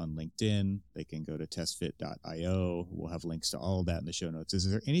 Clifton, on LinkedIn. They can go to testfit.io. We'll have links to all of that in the show notes. Is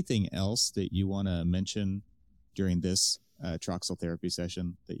there anything else that you want to mention during this Troxel therapy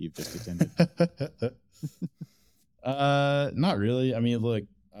session that you've just attended? Not really. I mean, look,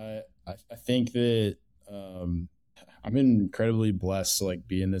 I think that I've been incredibly blessed to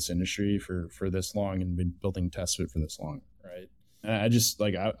be in this industry for this long and been building TestFit for this long, right? And I just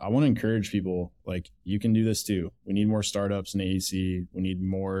I want to encourage people, you can do this too. We need more startups in AEC. We need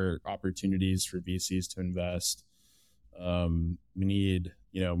more opportunities for VCs to invest. We need,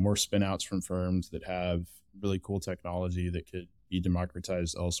 more spin outs from firms that have really cool technology that could be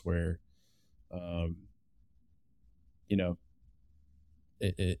democratized elsewhere.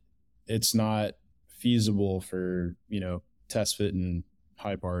 It's not feasible for, TestFit and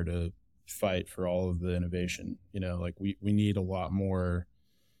Hypar to fight for all of the innovation. We need a lot more.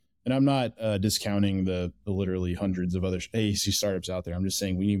 And I'm not discounting the literally hundreds of other AEC startups out there. I'm just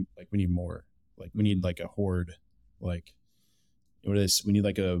saying we need more. We need a horde. we need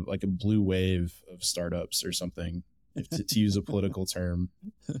like a blue wave of startups or something, to use a political term.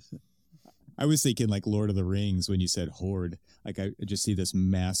 I was thinking like Lord of the Rings when you said horde. Like I just see this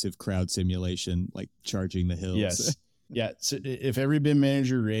massive crowd simulation, like charging the hills. Yes. Yeah. So if every BIM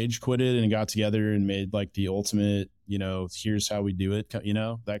manager rage quitted and got together and made like the ultimate, here's how we do it,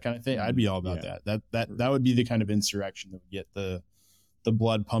 that kind of thing, I'd be all about that. That would be the kind of insurrection that would get the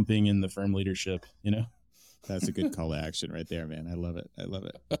blood pumping in the firm leadership, That's a good call to action right there, man. I love it.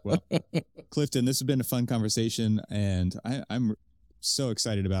 Well, Clifton, this has been a fun conversation, and I'm so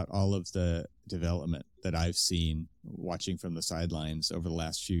excited about all of the development that I've seen watching from the sidelines over the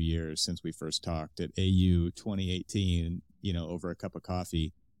last few years since we first talked at AU 2018, over a cup of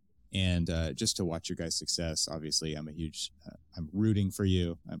coffee. And just to watch your guys' success, obviously, I'm rooting for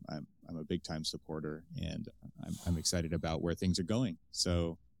you. I'm a big time supporter, and I'm excited about where things are going.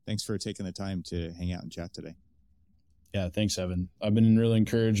 So thanks for taking the time to hang out and chat today. Yeah, thanks, Evan. I've been really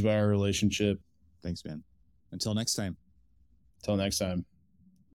encouraged by our relationship. Thanks, man. Until next time. Till next time.